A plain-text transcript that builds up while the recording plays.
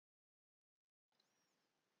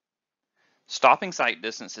Stopping sight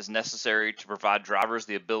distance is necessary to provide drivers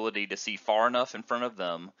the ability to see far enough in front of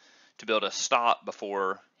them to be able to stop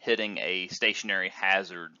before hitting a stationary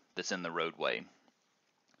hazard that's in the roadway.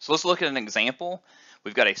 So let's look at an example.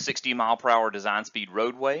 We've got a 60-mile-per-hour design speed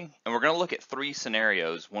roadway, and we're going to look at three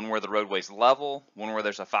scenarios: one where the roadway's level, one where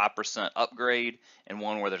there's a 5% upgrade, and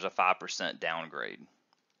one where there's a 5% downgrade.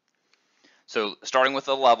 So starting with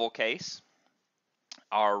the level case,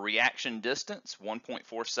 our reaction distance,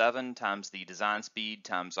 1.47 times the design speed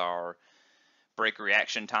times our brake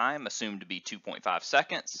reaction time, assumed to be 2.5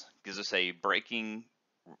 seconds, gives us a brake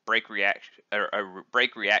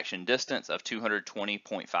reaction distance of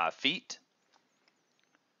 220.5 feet.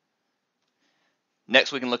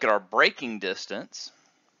 Next, we can look at our braking distance.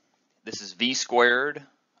 This is V squared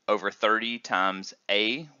over 30 times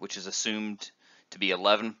A, which is assumed to be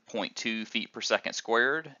 11.2 feet per second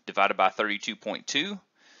squared, divided by 32.2,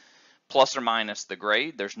 plus or minus the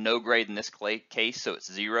grade. There's no grade in this case, so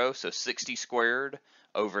it's 0. So 60 squared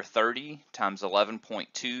over 30 times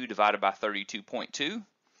 11.2 divided by 32.2.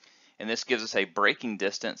 And this gives us a braking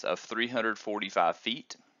distance of 345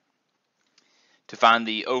 feet. To find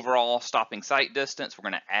the overall stopping sight distance, we're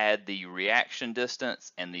going to add the reaction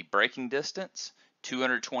distance and the braking distance,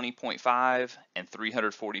 220.5 and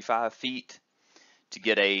 345 feet, to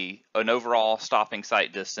get an overall stopping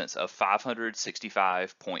sight distance of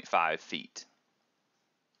 565.5 feet.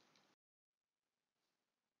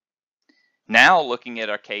 Now looking at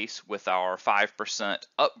our case with our 5%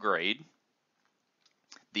 upgrade,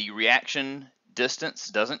 the reaction distance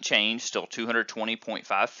doesn't change, still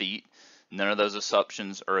 220.5 feet. None of those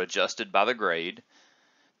assumptions are adjusted by the grade.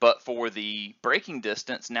 But for the braking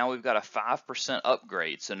distance, now we've got a 5%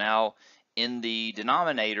 upgrade. So now in the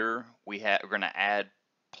denominator, we're going to add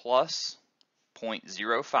plus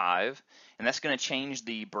 0.05, and that's going to change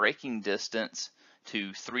the braking distance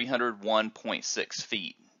to 301.6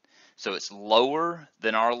 feet. So it's lower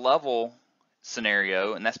than our level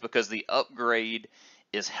scenario, and that's because the upgrade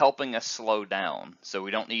is helping us slow down. So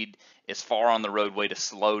we don't need as far on the roadway to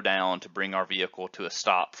slow down to bring our vehicle to a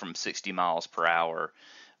stop from 60 miles per hour.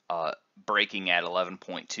 Braking at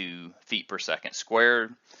 11.2 feet per second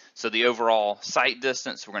squared. So the overall sight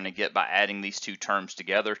distance we're going to get by adding these two terms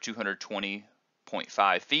together,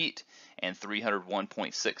 220.5 feet and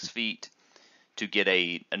 301.6 feet, to get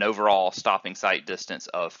an overall stopping sight distance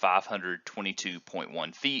of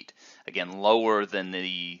 522.1 feet, again lower than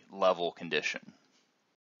the level condition.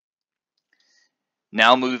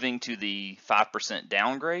 Now moving to the 5%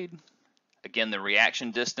 downgrade. Again, the reaction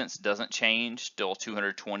distance doesn't change, still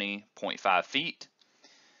 220.5 feet,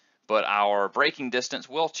 but our braking distance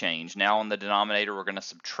will change. Now in the denominator, we're going to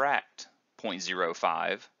subtract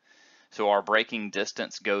 0.05. So our braking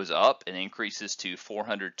distance goes up and increases to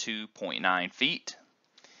 402.9 feet.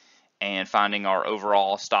 And finding our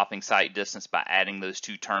overall stopping sight distance by adding those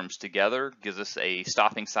two terms together gives us a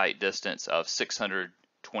stopping sight distance of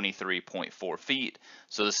 623.4 feet.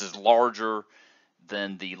 So this is larger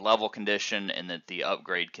than the level condition and the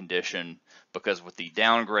upgrade condition, because with the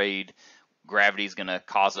downgrade, gravity is going to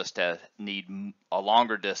cause us to need a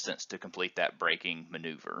longer distance to complete that braking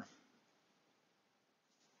maneuver.